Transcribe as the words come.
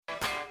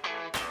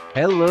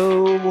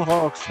Hello,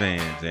 Hawks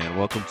fans, and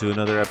welcome to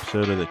another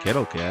episode of the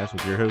Kettlecast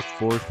with your host,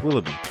 Forrest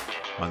Willoughby.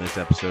 On this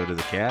episode of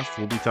the cast,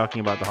 we'll be talking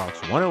about the Hawks'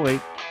 108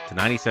 to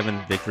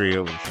 97 victory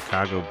over the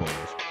Chicago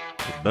Bulls.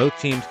 With both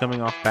teams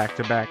coming off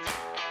back-to-backs,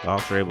 the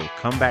Hawks were able to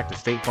come back to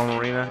State Farm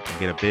Arena and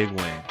get a big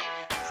win.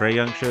 Trae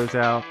Young shows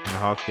out, and the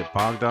Hawks get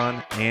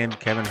Bogdan and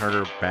Kevin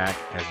Huerter back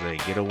as they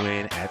get a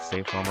win at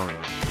State Farm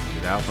Arena.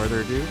 Without further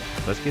ado,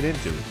 let's get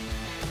into it.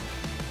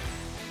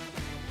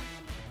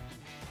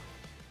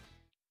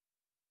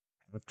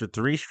 After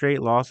three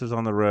straight losses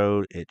on the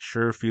road, it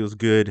sure feels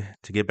good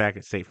to get back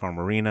at State Farm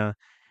Arena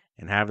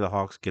and have the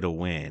Hawks get a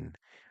win.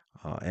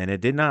 And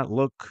it did not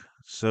look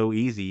so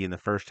easy in the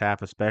first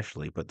half,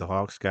 especially, but the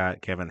Hawks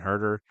got Kevin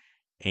Herter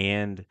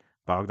and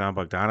Bogdan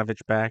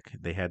Bogdanovic back.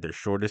 They had their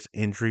shortest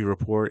injury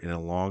report in a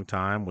long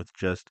time with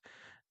just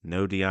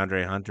no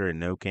DeAndre Hunter and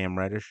no Cam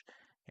Reddish.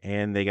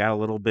 And they got a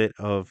little bit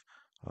of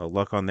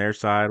luck on their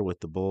side with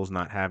the Bulls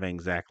not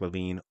having Zach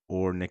LaVine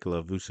or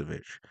Nikola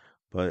Vucevic.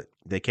 But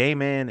they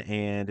came in,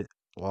 and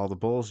while the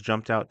Bulls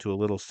jumped out to a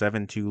little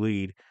 7-2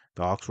 lead,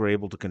 the Hawks were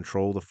able to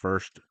control the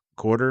first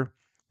quarter.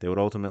 They would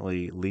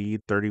ultimately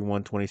lead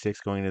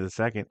 31-26 going into the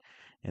second.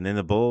 And then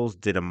the Bulls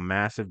did a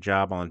massive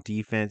job on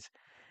defense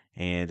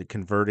and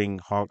converting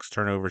Hawks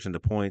turnovers into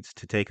points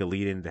to take a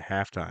lead into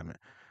halftime.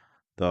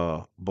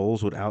 The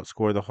Bulls would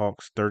outscore the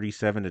Hawks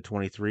 37 to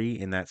 23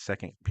 in that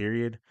second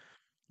period.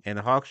 And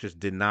the Hawks just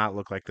did not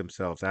look like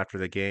themselves after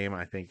the game.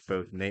 I think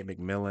both Nate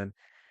McMillan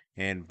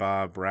and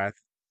Bob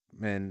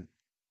Rathman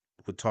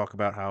would talk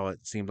about how it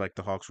seemed like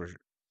the Hawks were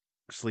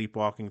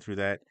sleepwalking through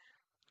that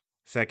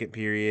second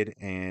period,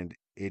 and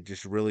it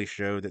just really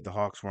showed that the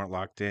Hawks weren't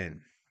locked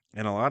in.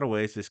 In a lot of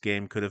ways, this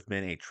game could have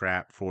been a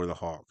trap for the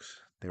Hawks.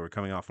 They were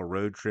coming off a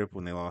road trip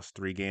when they lost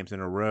three games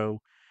in a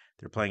row.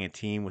 They're playing a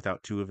team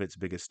without two of its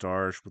biggest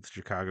stars, with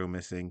Chicago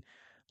missing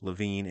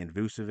LaVine and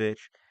Vucevic.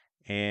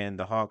 And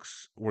the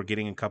Hawks were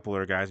getting a couple of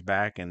their guys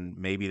back, and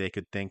maybe they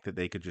could think that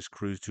they could just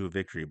cruise to a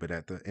victory. But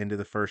at the end of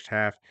the first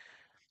half,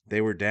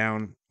 they were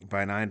down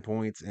by 9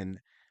 points, and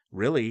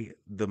really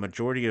the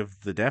majority of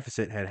the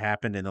deficit had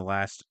happened in the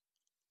last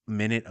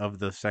minute of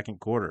the second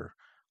quarter.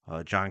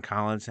 John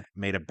Collins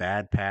made a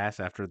bad pass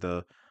after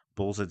the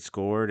Bulls had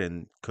scored,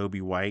 and Kobe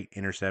White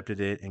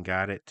intercepted it and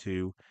got it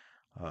to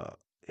uh,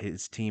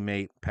 his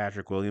teammate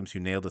Patrick Williams,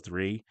 who nailed a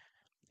three.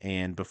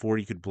 And before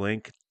you could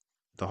blink,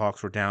 the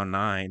Hawks were down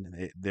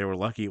nine. They were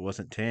lucky it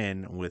wasn't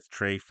 10, with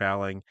Trey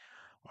fouling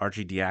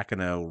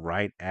Arcidiacono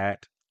right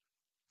at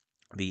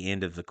the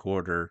end of the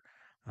quarter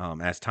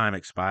as time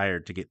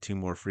expired to get two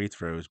more free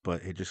throws.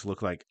 But it just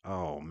looked like,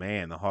 oh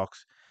man, the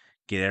Hawks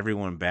get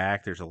everyone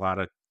back. There's a lot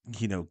of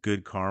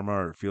good karma,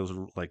 or it feels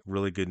like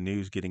really good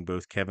news getting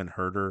both Kevin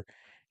Herter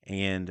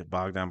and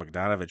Bogdan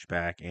Bogdanovic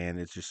back, and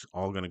it's just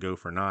all going to go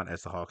for naught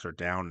as the Hawks are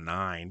down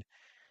nine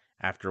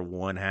after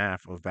one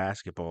half of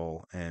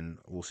basketball, and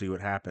we'll see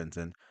what happens.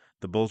 And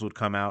the Bulls would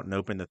come out and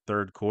open the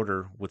third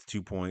quarter with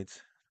 2 points,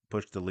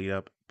 push the lead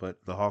up, but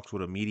the Hawks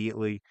would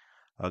immediately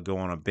go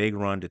on a big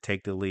run to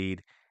take the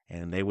lead,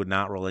 and they would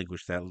not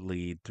relinquish that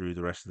lead through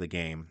the rest of the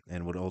game,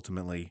 and would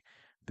ultimately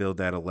build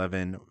that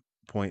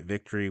 11-point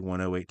victory,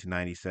 108 to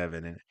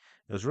 97. And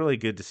it was really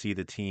good to see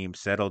the team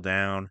settle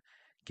down,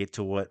 get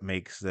to what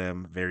makes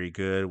them very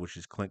good, which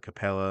is Clint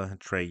Capella,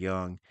 Trae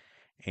Young,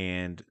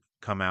 and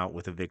come out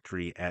with a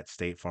victory at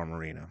State Farm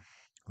Arena.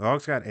 The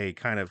Hawks got a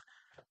kind of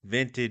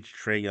vintage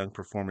Trae Young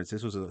performance.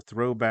 This was a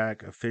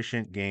throwback,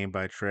 efficient game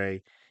by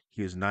Trae.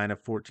 He was 9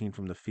 of 14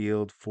 from the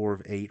field, 4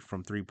 of 8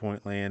 from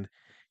three-point land,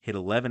 hit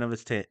 11 of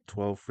his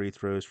 12 free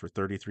throws for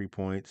 33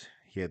 points.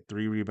 He had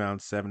 3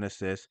 rebounds, 7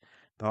 assists.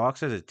 The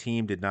Hawks as a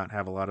team did not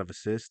have a lot of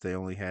assists. They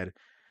only had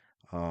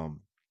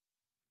um,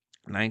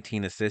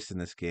 19 assists in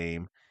this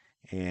game,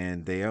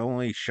 and they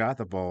only shot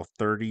the ball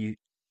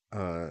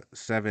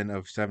 37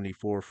 of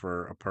 74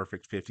 for a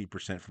perfect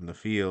 50% from the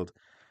field.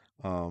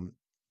 Um,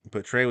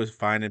 but Trey was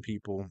finding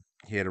people.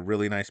 He had a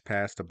really nice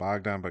pass to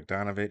Bogdan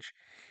Bogdanovic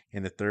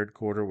in the third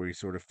quarter where he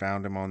sort of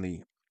found him on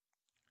the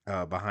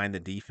behind the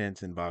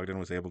defense, and Bogdan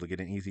was able to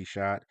get an easy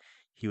shot.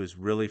 He was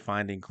really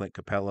finding Clint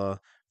Capella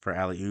for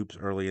alley oops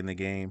early in the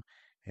game,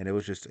 and it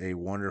was just a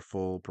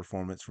wonderful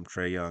performance from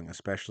Trae Young,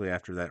 especially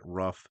after that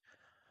rough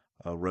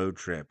road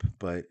trip.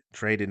 But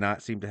Trey did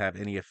not seem to have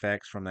any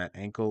effects from that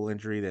ankle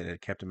injury that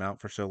had kept him out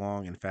for so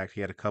long. In fact,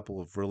 he had a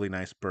couple of really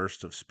nice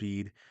bursts of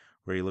speed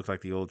where he looked like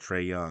the old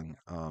Trey Young.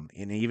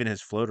 And even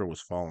his floater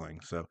was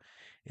falling. So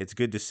it's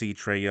good to see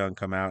Trey Young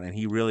come out, and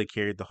he really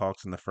carried the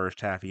Hawks in the first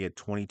half. He had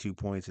 22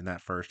 points in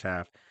that first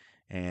half,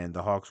 and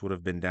the Hawks would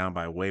have been down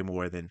by way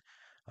more than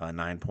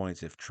 9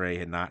 points if Trey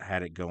had not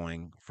had it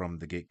going from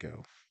the get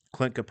go.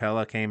 Clint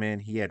Capella came in.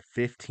 He had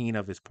 15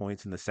 of his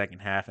points in the second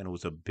half, and it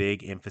was a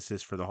big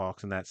emphasis for the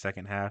Hawks in that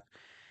second half.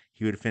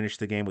 He would finish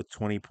the game with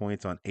 20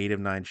 points on 8 of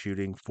 9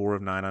 shooting, 4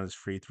 of 9 on his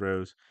free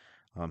throws.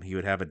 He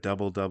would have a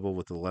double double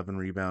with 11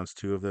 rebounds,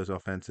 2 of those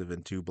offensive,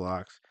 and 2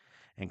 blocks.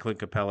 And Clint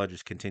Capella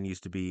just continues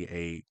to be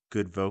a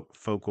good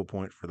focal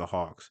point for the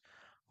Hawks.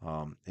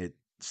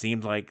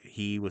 seemed like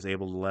he was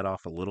able to let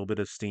off a little bit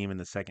of steam in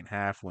the second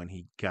half when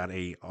he got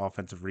a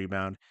offensive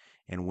rebound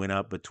and went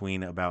up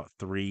between about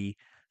three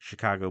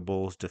Chicago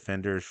Bulls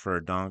defenders for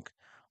a dunk.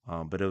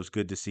 But it was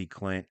good to see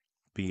Clint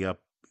be up,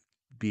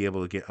 be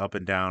able to get up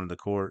and down the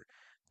court.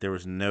 There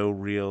was no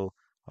real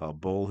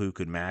Bull who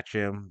could match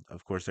him.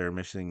 Of course, they were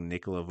missing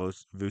Nikola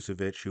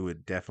Vucevic, who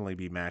would definitely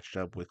be matched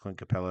up with Clint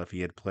Capella if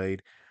he had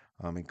played.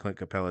 And Clint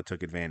Capella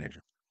took advantage.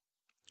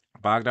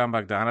 Bogdan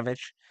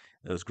Bogdanovic,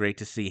 it was great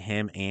to see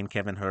him and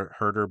Kevin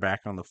Herter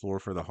back on the floor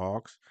for the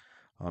Hawks.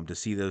 To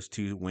see those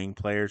two wing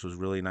players was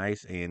really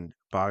nice, and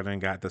Bogdan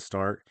got the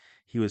start.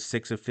 He was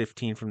 6 of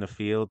 15 from the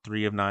field,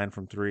 3 of 9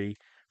 from three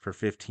for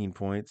 15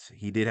 points.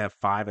 He did have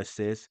 5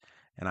 assists,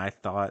 and I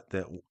thought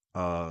that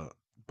uh,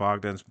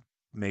 Bogdan's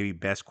maybe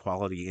best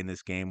quality in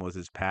this game was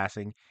his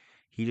passing.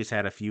 He just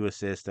had a few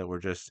assists that were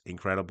just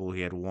incredible.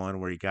 He had one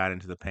where he got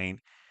into the paint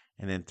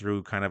and then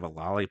threw kind of a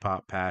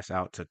lollipop pass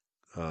out to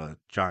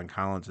John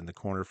Collins in the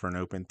corner for an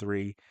open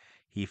three.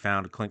 He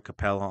found Clint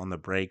Capella on the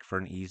break for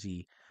an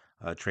easy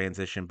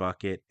transition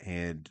bucket,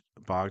 and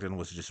Bogdan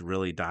was just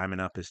really diming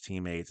up his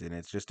teammates. And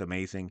it's just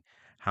amazing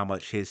how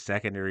much his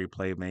secondary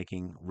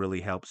playmaking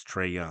really helps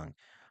Trae Young.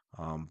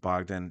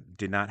 Bogdan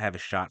did not have a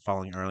shot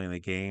falling early in the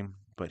game,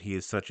 but he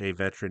is such a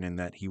veteran in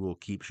that he will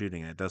keep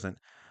shooting. It doesn't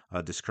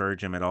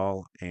discourage him at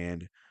all.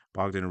 And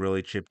Bogdan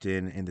really chipped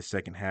in the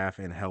second half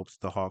and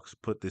helped the Hawks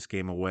put this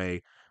game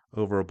away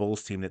over a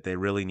Bulls team that they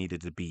really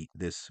needed to beat.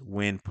 This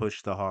win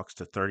pushed the Hawks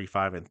to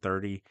 35 and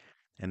 30,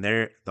 and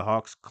there the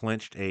Hawks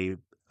clinched a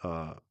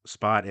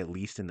spot at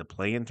least in the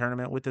play-in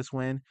tournament with this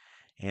win,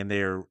 and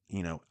they're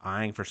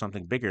eyeing for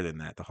something bigger than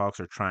that. The Hawks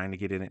are trying to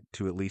get in it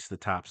to at least the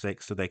top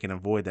six so they can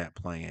avoid that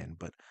play-in.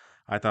 But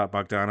I thought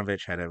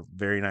Bogdanovich had a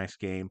very nice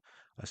game,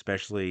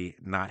 especially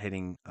not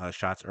hitting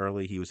shots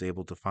early. He was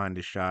able to find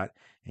his shot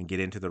and get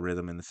into the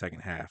rhythm in the second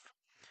half.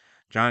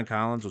 John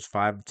Collins was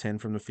 5 of 10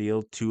 from the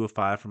field, 2 of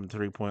 5 from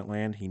 3 point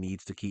land. He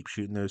needs to keep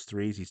shooting those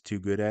threes. He's too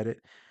good at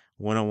it.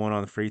 1 on 1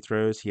 on the free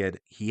throws. He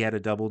had a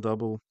double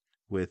double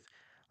with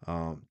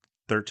um,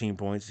 13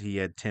 points. He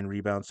had 10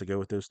 rebounds to go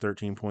with those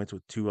 13 points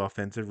with 2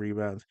 offensive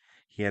rebounds.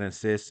 He had an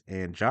assist,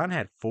 and John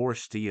had 4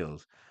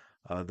 steals.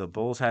 The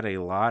Bulls had a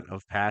lot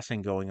of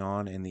passing going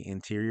on in the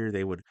interior.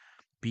 They would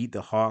beat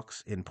the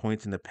Hawks in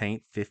points in the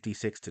paint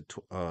 56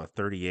 to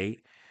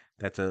 38.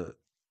 That's a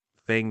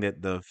thing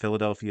that the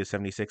Philadelphia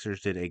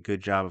 76ers did a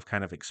good job of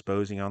kind of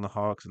exposing on the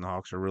Hawks, and the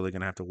Hawks are really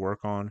going to have to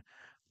work on.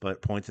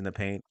 But points in the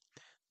paint,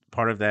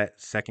 part of that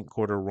second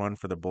quarter run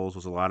for the Bulls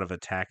was a lot of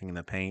attacking in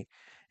the paint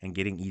and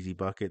getting easy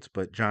buckets.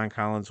 But John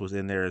Collins was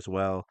in there as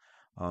well,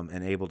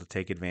 and able to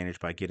take advantage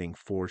by getting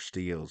 4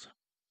 steals.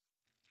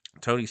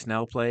 Tony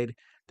Snell played.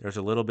 There's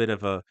a little bit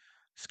of a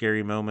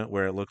scary moment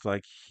where it looked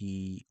like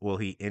he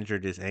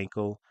injured his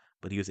ankle,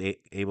 but he was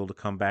able to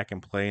come back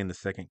and play in the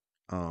second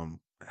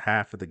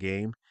half of the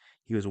game.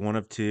 He was 1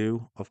 of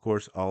 2. Of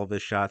course, all of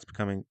his shots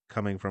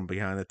coming from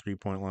behind the 3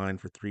 point line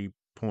for 3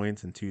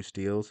 points and 2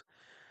 steals.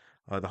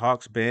 The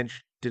Hawks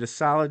bench did a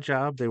solid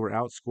job. They were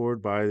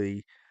outscored by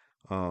the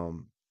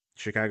um,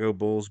 Chicago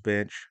Bulls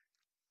bench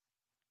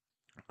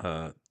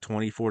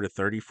 24 to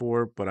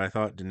 34, but I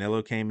thought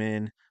Danilo came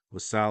in,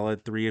 was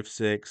solid, 3 of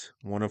 6,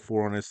 1 of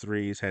 4 on his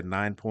threes, had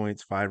 9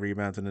 points, 5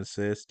 rebounds, and an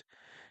assist.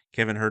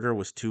 Kevin Herter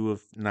was 2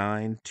 of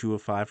 9, 2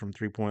 of 5 from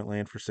 3 point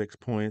land for 6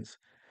 points.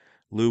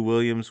 Lou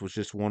Williams was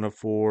just 1 of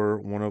 4,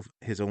 one of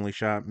his only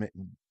shot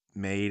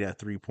made a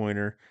 3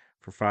 pointer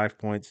for 5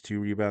 points, 2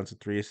 rebounds, and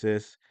 3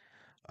 assists.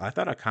 I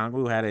thought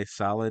Okongwu had a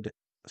solid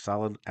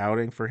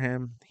outing for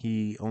him.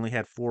 He only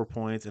had 4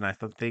 points, and I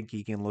think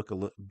he can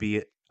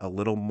be a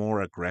little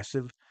more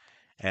aggressive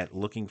at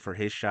looking for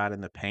his shot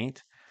in the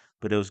paint.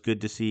 But it was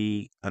good to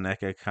see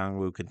Aneka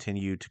Kongwu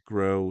continue to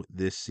grow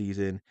this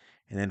season.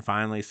 And then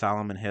finally,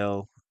 Solomon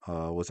Hill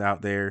was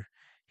out there.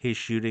 His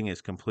shooting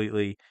is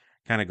completely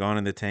kind of gone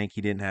in the tank.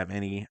 He didn't have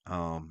any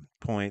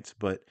points,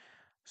 but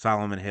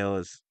Solomon Hill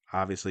has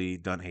obviously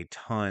done a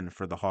ton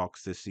for the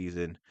Hawks this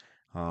season.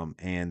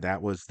 And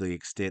that was the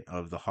extent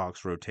of the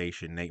Hawks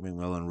rotation. Nate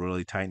McMillan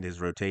really tightened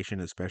his rotation,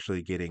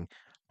 especially getting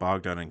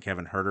Bogdan and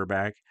Kevin Herter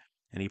back.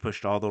 And he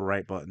pushed all the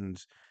right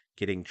buttons,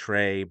 getting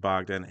Trae,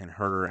 Bogdan, and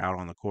Herter out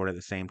on the court at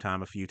the same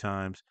time a few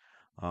times.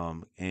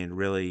 And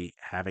really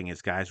having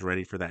his guys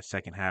ready for that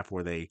second half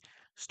where they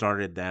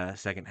started the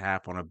second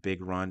half on a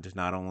big run to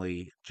not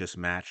only just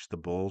match the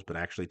Bulls, but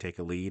actually take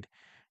a lead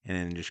and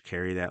then just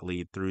carry that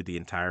lead through the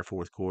entire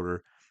fourth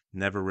quarter.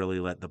 Never really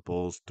let the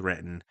Bulls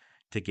threaten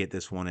to get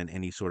this one in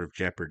any sort of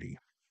jeopardy.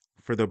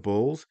 For the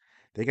Bulls,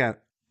 they got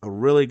a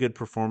really good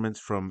performance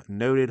from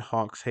noted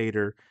Hawks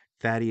hater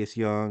Thaddeus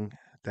Young.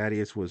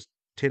 Thaddeus was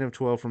 10 of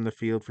 12 from the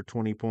field for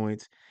 20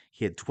 points.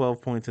 He had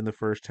 12 points in the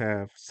first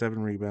half,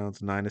 7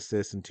 rebounds, 9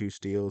 assists, and 2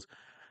 steals.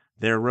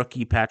 Their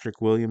rookie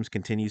Patrick Williams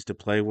continues to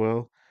play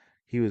well.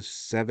 He was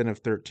 7 of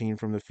 13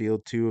 from the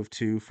field, 2 of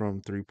 2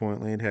 from 3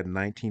 point land, had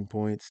 19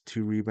 points,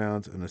 2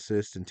 rebounds, an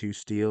assist, and 2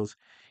 steals.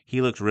 He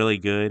looks really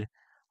good.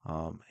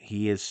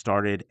 He has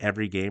started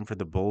every game for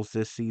the Bulls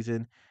this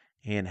season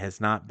and has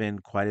not been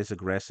quite as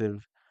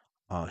aggressive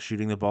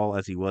shooting the ball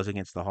as he was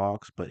against the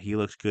Hawks, but he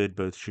looks good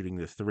both shooting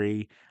the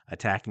three,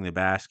 attacking the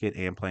basket,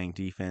 and playing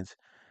defense.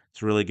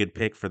 It's a really good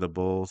pick for the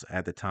Bulls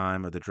at the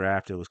time of the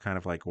draft. It was kind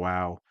of like,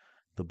 wow,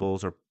 the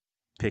Bulls are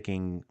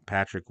picking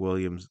Patrick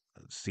Williams.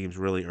 Seems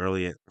really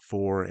early at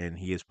 4, and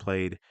he has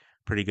played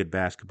pretty good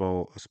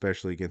basketball,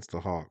 especially against the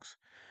Hawks.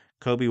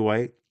 Kobe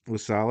White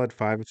was solid,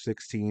 5 of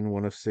 16,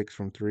 1 of 6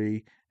 from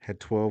 3, had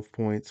 12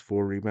 points,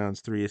 4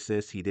 rebounds, 3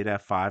 assists. He did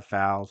have 5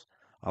 fouls,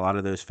 a lot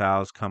of those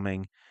fouls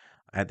coming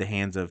at the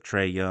hands of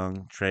Trae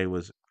Young. Trae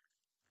was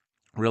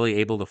really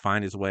able to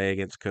find his way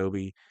against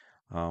Kobe,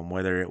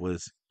 whether it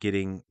was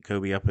getting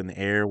Kobe up in the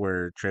air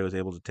where Trae was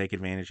able to take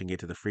advantage and get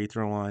to the free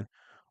throw line,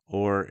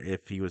 or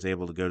if he was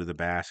able to go to the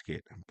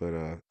basket.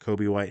 But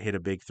Kobe White hit a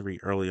big three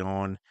early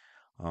on,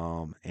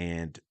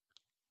 and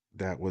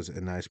that was a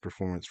nice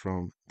performance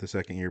from the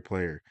second year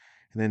player.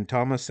 And then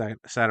Thomas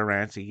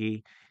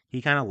Satoransky,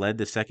 he kind of led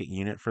the second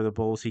unit for the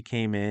Bulls. He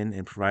came in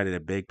and provided a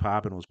big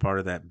pop and was part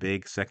of that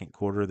big second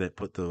quarter that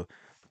put the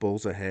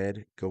Bulls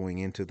ahead going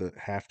into the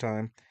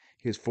halftime.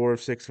 He was 4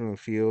 of 6 from the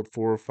field,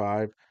 4 of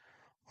 5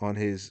 on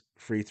his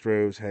free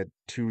throws, had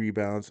 2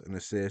 rebounds, and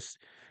assists,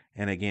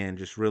 and again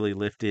just really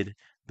lifted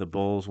the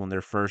Bulls when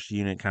their first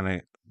unit kind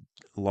of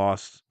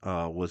lost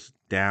was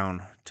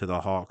down to the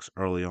Hawks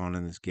early on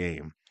in this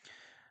game.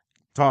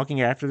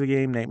 Talking after the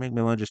game, Nate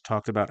McMillan just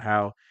talked about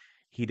how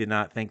he did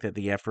not think that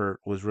the effort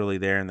was really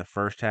there in the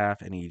first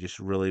half, and he just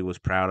really was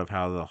proud of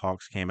how the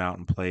Hawks came out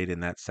and played in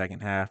that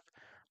second half.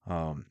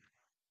 Um,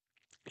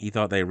 he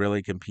thought they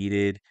really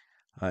competed,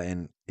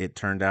 and it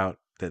turned out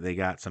that they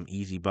got some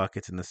easy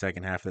buckets in the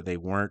second half that they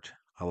weren't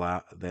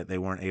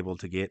able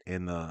to get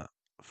in the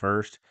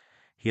first.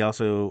 He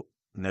also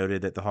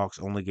noted that the Hawks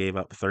only gave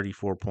up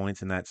 34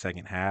 points in that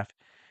second half,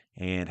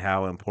 and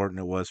how important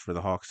it was for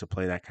the Hawks to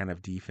play that kind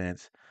of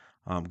defense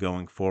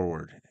going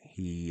forward.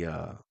 He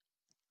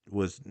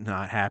was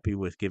not happy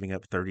with giving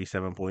up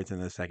 37 points in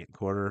the second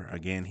quarter.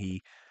 Again,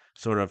 he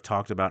sort of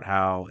talked about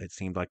how it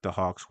seemed like the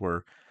Hawks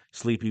were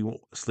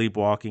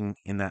sleepwalking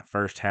in that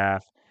first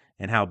half,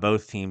 and how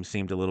both teams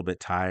seemed a little bit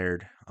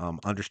tired,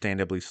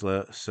 understandably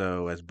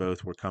so, as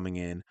both were coming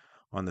in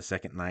on the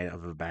second night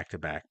of a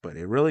back-to-back. But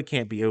it really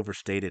can't be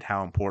overstated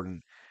how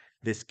important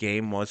this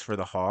game was for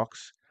the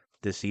Hawks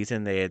this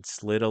season. They had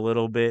slid a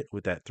little bit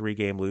with that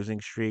 3-game losing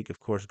streak. Of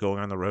course, going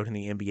on the road in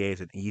the NBA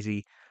isn't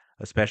easy,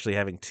 especially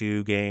having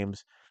 2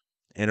 games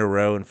in a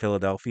row in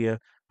Philadelphia.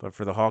 But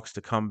for the Hawks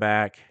to come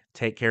back,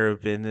 take care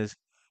of business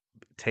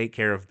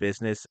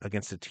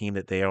against a team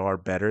that they are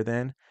better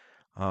than,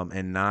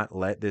 and not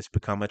let this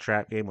become a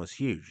trap game was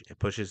huge. It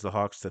pushes the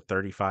Hawks to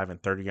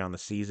 35-30 on the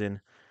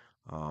season.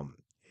 Um,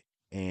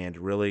 and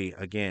really,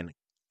 again,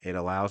 it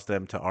allows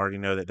them to already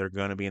know that they're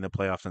going to be in the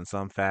playoffs in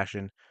some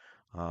fashion,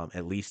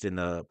 at least in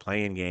the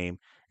playing game,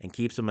 and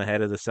keeps them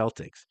ahead of the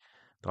Celtics.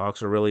 The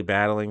Hawks are really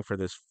battling for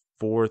this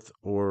fourth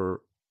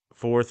or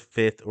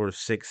fifth, or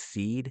sixth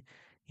seed,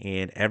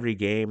 and every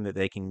game that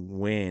they can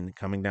win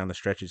coming down the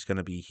stretch is going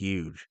to be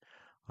huge.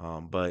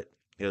 But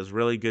it was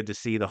really good to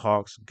see the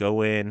Hawks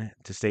go in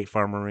to State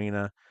Farm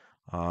Arena.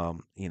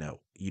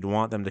 You'd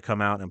want them to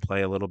come out and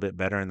play a little bit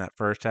better in that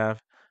first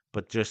half,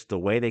 but just the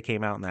way they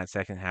came out in that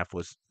second half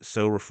was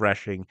so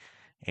refreshing,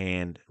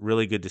 and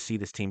really good to see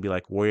this team be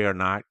like, we are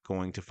not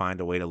going to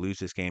find a way to lose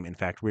this game. In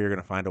fact, we are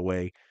going to find a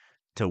way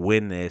to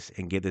win this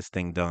and get this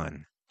thing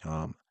done.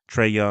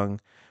 Trae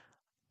Young,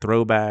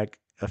 throwback,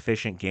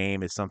 efficient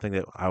game is something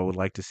that I would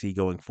like to see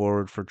going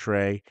forward for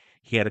Trae.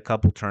 He had a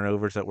couple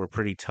turnovers that were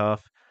pretty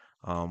tough,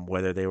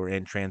 whether they were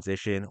in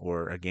transition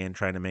or, again,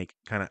 trying to make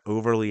kind of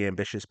overly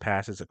ambitious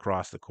passes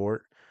across the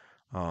court.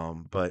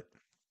 But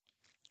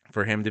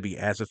for him to be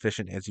as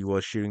efficient as he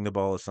was shooting the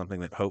ball is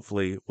something that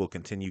hopefully will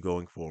continue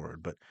going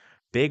forward. But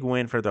big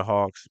win for the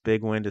Hawks,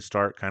 big win to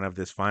start kind of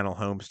this final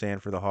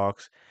homestand for the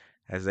Hawks,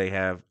 as they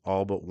have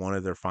all but one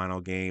of their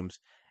final games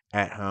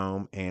at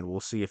home, and we'll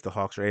see if the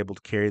Hawks are able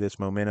to carry this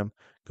momentum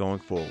going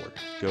forward.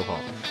 Go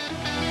Hawks.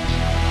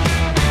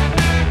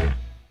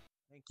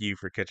 Thank you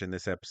for catching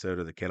this episode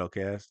of the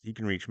Kettlecast. You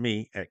can reach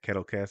me at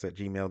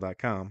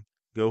kettlecast@gmail.com.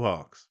 Go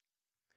Hawks.